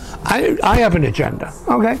agenda. I have an agenda.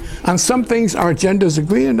 Okay. On some things, our agendas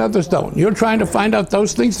agree, and others don't. You're trying to find out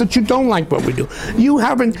those things that you don't like what we do. You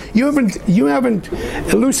haven't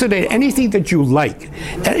elucidated anything that you like.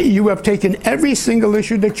 You have taken every single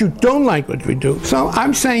issue that you don't like what we do. So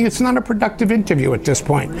I'm saying it's not a productive interview at this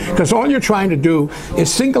point, because all you're trying to do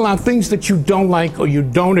is single out things that you don't like or you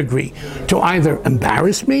don't agree to either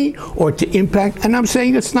embarrass me or to impact. And I'm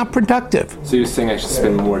saying it's not productive. So you're saying I should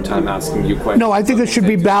spend more time asking you questions? No, I think it should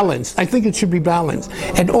be balanced. I think it should be balanced.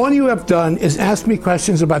 And all you have done is ask me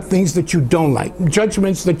questions about things that you don't like,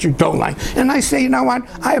 judgments that you don't like. And I say, you know what?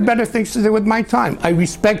 I have better things to do with my time. I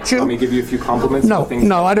respect you. Let me give you a few compliments. No,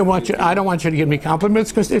 I don't want you to give me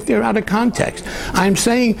compliments, because if they're out of context. I'm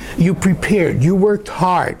saying you prepared. You worked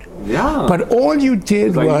hard. Yeah. But all you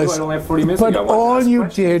did was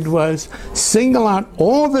single out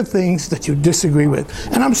all the things that you disagree with.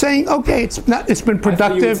 And I'm saying, okay, it's been productive. I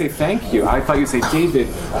thought you would say thank you. I thought you'd say, David,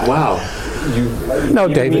 wow.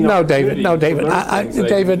 David,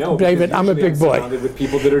 I'm a big boy. With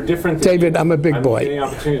people that are different than David, I'm a big boy. I'm getting an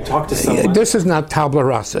opportunity to talk to someone. This is not tabula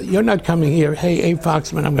rasa. You're not coming here, hey, Abe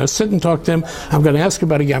Foxman, I'm going to sit and talk to him. I'm going to ask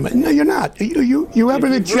about a gamma. No, you're not. You have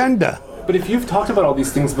an agenda. But if you've talked about all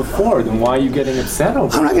these things before, then why are you getting upset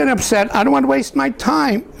over it? I'm not getting upset. I don't want to waste my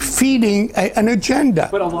time feeding an agenda.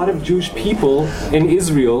 But a lot of Jewish people in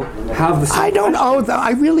Israel have the same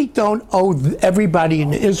I really don't owe everybody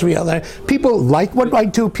in Israel. People like what I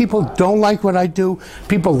do. People don't like what I do.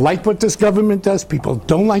 People like what this government does. People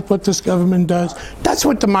don't like what this government does. That's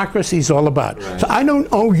what democracy is all about. Right. So I don't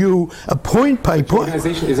owe you a point by point. The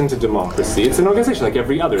organization isn't a democracy. It's an organization like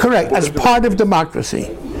every other. Correct, as part of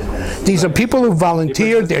democracy. These are people who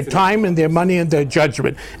volunteer their time and their money and their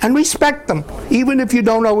judgment, and respect them, even if you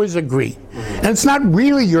don't always agree. And it's not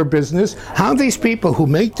really your business how these people who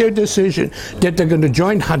make their decision that they're going to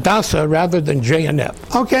join Hadassah rather than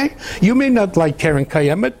JNF. Okay? You may not like Karen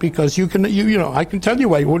Kayemet, because I can tell you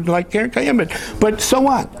why you wouldn't like Karen Kayemet, but so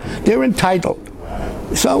what? They're entitled.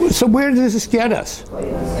 So where does this get us?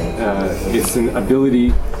 It's an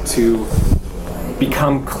ability to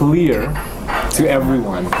become clear to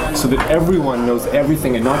everyone, so that everyone knows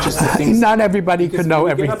everything and not just the things. Not everybody can know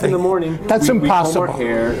everything. Get up in the morning, that's impossible. We comb our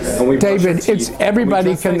hair, and we David,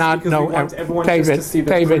 everybody cannot know everything.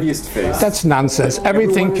 David, that's nonsense.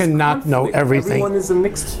 Everything cannot know everything. Everyone is a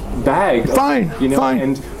mixed bag. Fine.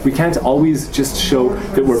 And we can't always just show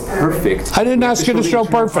that we're perfect. I didn't ask you to show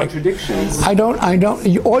perfect. Contradictions. I don't.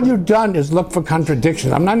 All you've done is look for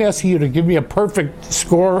contradictions. I'm not asking you to give me a perfect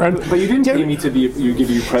score. But you didn't give me to give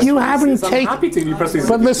you press. You haven't taken.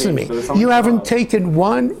 But listen to me. You haven't taken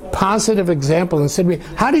one positive example and said to me,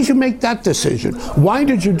 "How did you make that decision? Why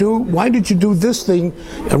did you do this thing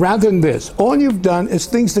rather than this?" All you've done is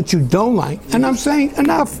things that you don't like, and I'm saying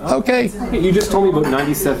enough. Okay. You just told me about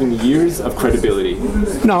 97 years of credibility.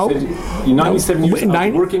 No. 97 years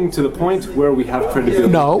of working to the point where we have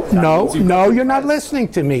credibility. No, you're not listening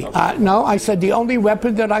to me. No, I said the only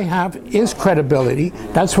weapon that I have is credibility.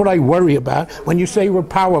 That's what I worry about. When you say we're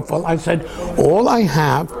powerful, I said all I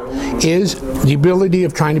have is the ability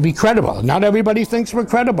of trying to be credible. Not everybody thinks we're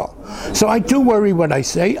credible. So I do worry what I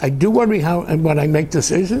say. I do worry how and when I make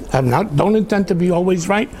decisions. Don't intend to be always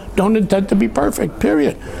right. Don't intend to be perfect.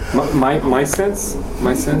 Period. My sense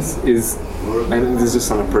is, and this is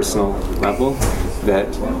just on a personal level, that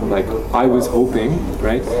like I was hoping,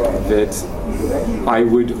 right, that I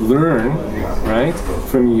would learn, right,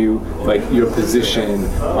 from you, like your position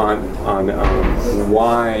on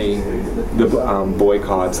why the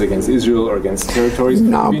boycotts against Israel or against territories.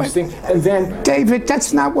 No, but and then David,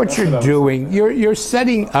 that's not what you're doing. You're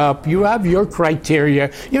setting up. You have your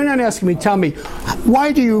criteria. You're not asking me. Tell me,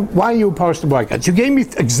 why are you opposed to boycotts? You gave me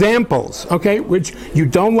examples, okay, which you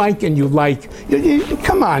don't like and you like.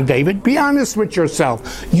 Come on, David. Be honest with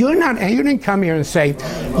yourself. You didn't come here and say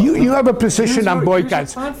you have a position position on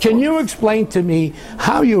boycotts. Can you explain to me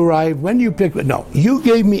how you arrived, when you picked? No, you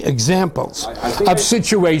gave me examples of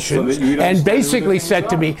situations and basically said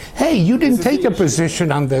to me, hey, you didn't take a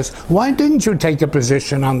position on this. Why didn't you take a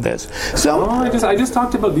position on this? So I just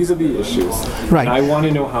talked about these are the issues. Right. And I want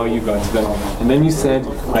to know how you got to them. And then you said,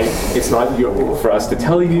 it's not for us to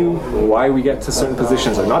tell you why we get to certain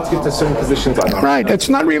positions or not to get to certain positions. Right. It's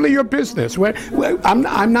not really your business.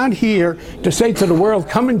 I'm not here to say to the world,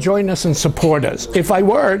 come and join us and support us. If I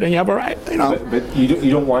were, then you have a right, you know. But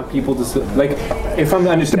you don't want people to, like, if I'm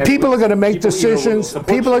understanding. The people are going to make decisions.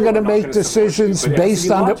 People are going to make decisions based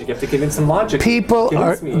on logic. You have to convince them logic. People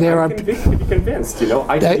are, there are. Convinced, you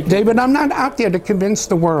know. David, I'm not out there to convince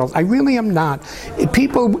the world. I really am not.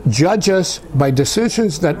 People judge us by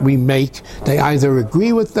decisions that we make. They either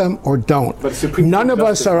agree with them or don't. None of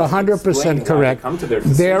us are 100% correct.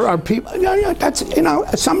 There are people. That's, you know,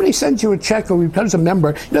 somebody sends you a check or becomes a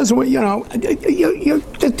member. It doesn't, you know,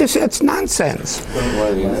 it's nonsense.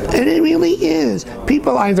 And it really is.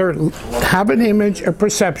 People either have an image or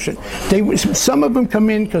perception. Some of them come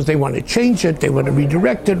in because they want to change it, they want to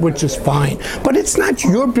redirect it, which is fine. But it's not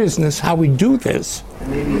your business how we do this.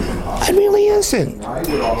 It really isn't.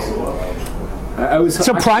 It's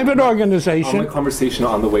a private organization. On my conversation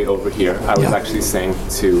on the way over here, I was actually saying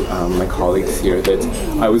to my colleagues here that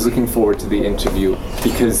I was looking forward to the interview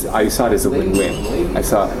because I saw it as a win-win. I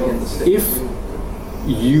saw if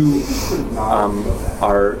you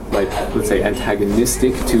are, like, let's say,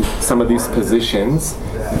 antagonistic to some of these positions,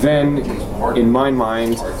 then in my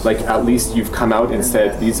mind, like, at least you've come out and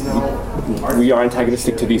said we are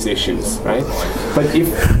antagonistic to these issues, right? But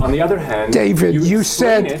if, on the other hand, David, you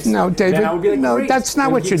said, no, David, like, no, that's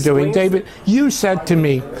not what you're doing, David. You said to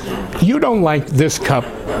me, you don't like this cup.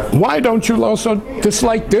 Why don't you also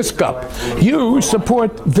dislike this cup? You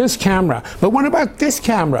support this camera, but what about this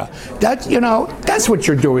camera? That, you know, that's what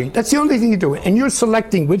you're doing. That's the only thing you're doing. And you're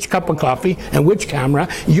selecting which cup of coffee and which camera.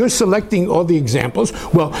 You're selecting all the examples.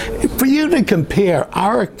 Well, for you to compare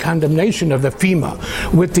our condemnation of the FEMA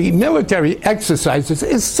with the military exercises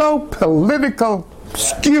is so political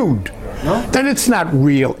skewed. No? Then it's not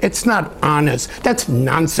real. It's not honest. That's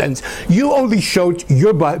nonsense. You only showed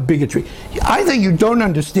your bigotry. Either you don't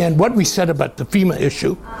understand what we said about the FEMA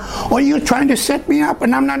issue, or you're trying to set me up,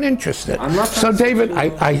 and I'm not interested. So, David,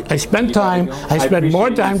 I spent time. I spent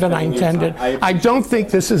more time than I intended. I don't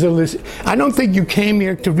think this is I don't think you came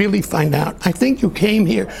here to really find out. I think you came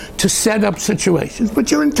here to set up situations,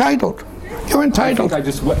 but you're entitled. You're entitled. I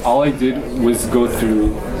think all I did was go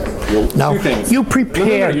through. No, you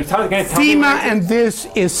prepared. FEMA and this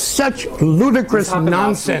is such ludicrous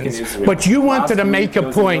nonsense. But you wanted to make a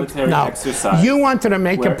point. No, you wanted to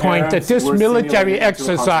make a point that this military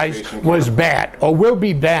exercise was bad or will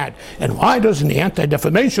be bad. And why doesn't the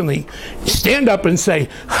Anti-Defamation League stand up and say,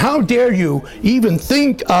 how dare you even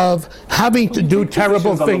think of having to do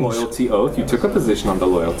terrible things? On the loyalty oath. You took a position on the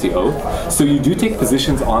loyalty oath. So you do take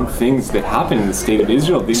positions on things that happen in the state of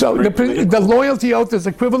Israel. So the loyalty oath is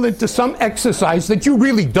equivalent to some exercise that you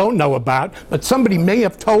really don't know about, but somebody may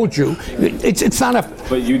have told you. It's not a.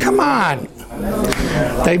 But you come on,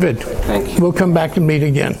 David. Thank you. We'll come back and meet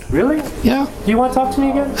again. Really? Yeah. Do you want to talk to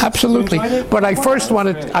me again? Absolutely. But I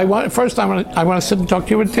want to sit and talk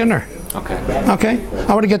to you at dinner. Okay. Okay.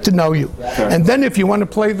 I want to get to know you, and then if you want to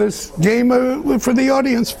play this game for the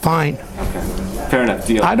audience, fine. Okay. Fair enough.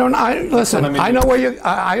 Deal. Listen. I know where you.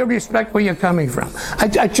 I respect where you're coming from.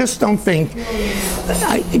 I just don't think.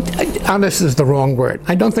 Honest is the wrong word.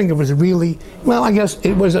 I don't think it was really. Well, I guess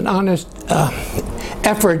it was an honest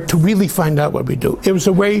effort to really find out what we do. It was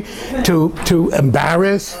a way to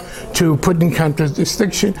embarrass, to put in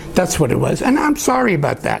contradiction. That's what it was, and I'm sorry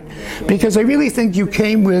about that, because I really think you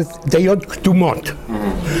came with Deyot Kdumot,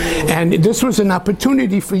 and this was an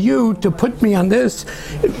opportunity for you to put me on this,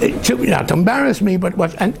 to embarrass me, but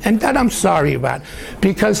what? And that I'm sorry about,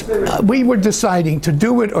 because we were deciding to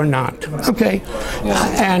do it or not. Okay,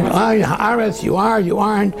 and Aretz, you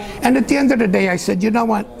aren't, and at the end of the day, I said, you know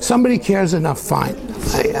what? Somebody cares enough. Fine.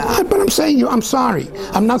 But I'm saying you, I'm sorry.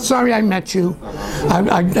 I'm not sorry I met you, and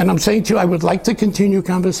I'm saying to you, I would like to continue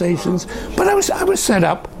conversations, but I was set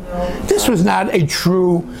up. This was not a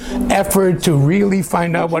true effort to really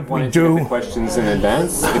find out what we do. The questions in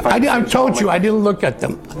advance? I told you I didn't look at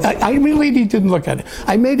them. I really didn't look at it.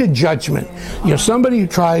 I made a judgment. You're somebody who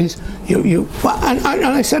tries. And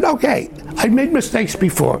I said, okay. I made mistakes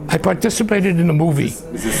before. I participated in a movie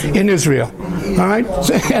in Israel, all right?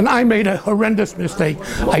 And I made a horrendous mistake.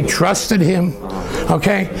 I trusted him,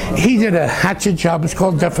 okay? He did a hatchet job. It's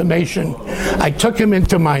called defamation. I took him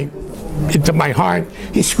into my into my heart,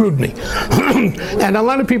 he screwed me. And a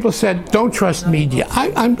lot of people said, don't trust media.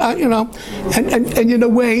 You know, and in a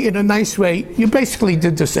way, in a nice way, you basically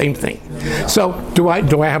did the same thing. So do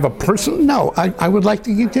I have a personal? No, I would like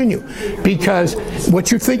to continue, because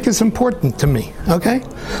what you think is important to me, okay?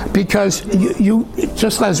 Because you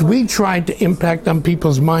just as we tried to impact on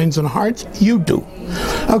people's minds and hearts, you do.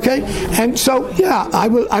 Okay, and so yeah, I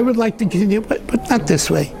would like to continue, but not this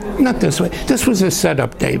way. Not this way. This was a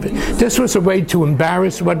setup, David. This was a way to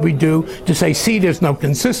embarrass what we do, to say, see, there's no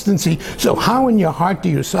consistency. So how in your heart do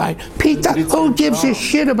you side? PETA, who gives a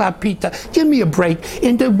shit about PETA? Give me a break.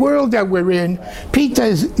 In the world that we're in, PETA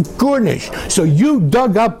is garnished. So you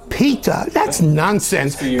dug up PETA. That's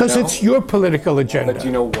nonsense, because it's your political agenda. But do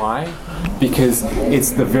you know why? Because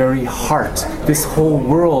it's the very heart. This whole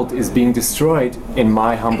world is being destroyed, in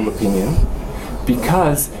my humble opinion,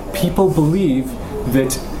 because people believe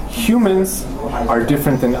that humans are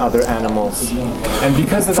different than other animals, and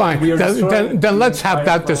because of that, we are then let's have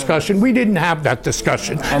that discussion. We didn't have that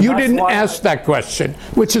discussion. You didn't ask that question,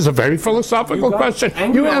 which is a very philosophical question.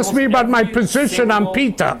 You asked me about my position on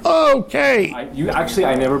PETA. Okay.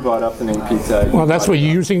 I never brought up the name PETA. Well, that's what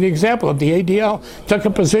you're using the example of. The ADL took a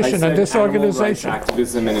position on this organization.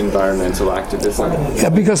 Activism and environmental activism. Yeah,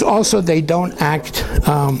 because also they don't act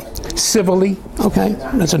civilly. Okay,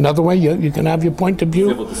 that's another way you can have your point of view.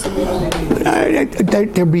 Civil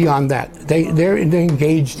disobedience. They're beyond that. They're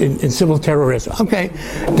engaged in civil terrorism. Okay,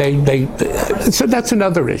 so that's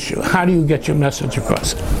another issue. How do you get your message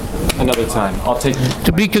across? Another time. I'll take.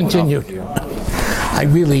 To be continued. I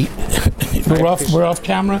really. We're off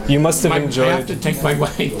camera. You must have enjoyed. I have to take my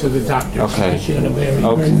wife to the doctor. Okay. She had a very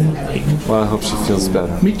Well, I hope she feels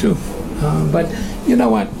better. Me too. But you know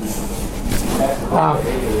what?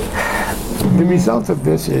 The result of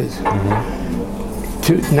this is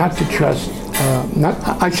not to trust.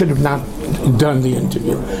 I should have not done the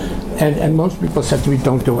interview, and most people said to me,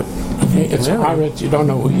 "Don't do it." Okay? It's Haaretz. You don't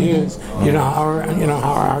know who he is. You know how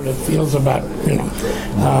Haaretz feels about.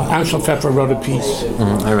 Ansel Pfeffer wrote a piece.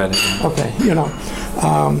 I read it. Okay,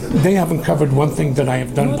 they haven't covered one thing that I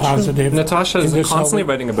have done positive. Natasha is constantly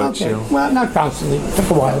writing about you. Well, not constantly. It took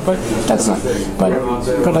a while, but that's not.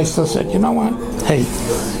 But I still said, you know what? Hey,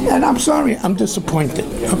 and I'm sorry. I'm disappointed.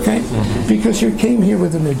 Okay, because you came here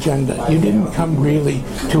with an agenda. You didn't come really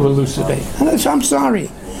to elucidate. And so I'm sorry.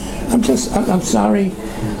 I'm sorry.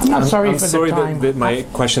 I'm not sorry for the time. I'm sorry that my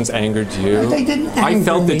questions angered you. They didn't anger I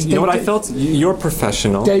felt me. that, you know what I felt? You're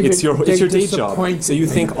professional. David, it's your day job. So you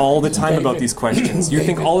think all the time about these questions. You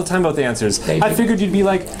think all the time about the answers. I figured you'd be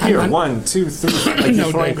like, here, 1, 2, 3. Like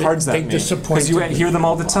you're throwing cards at me. Because you hear them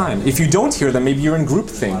all the time. If you don't hear them, maybe you're in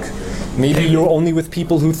groupthink. Maybe you're only with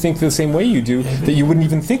people who think the same way you do, that you wouldn't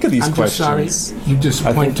even think of these questions. I'm just sorry. You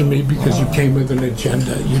disappointed me because you came with an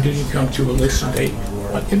agenda. You didn't come to elucidate.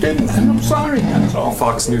 But you didn't, and I'm sorry, that's all.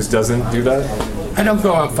 Fox News doesn't do that? I don't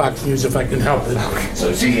go on Fox News if I can help it.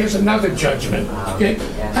 So see, here's another judgment, okay?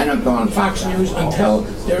 I don't go on Fox News until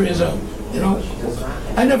there is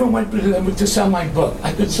I never went to sell my book.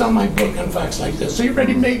 I could sell my book on Fox like this. So you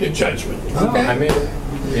already made a judgment, okay? I made it.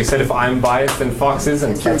 You said if I'm biased, then Fox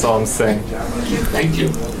isn't. That's all I'm saying. Thank you.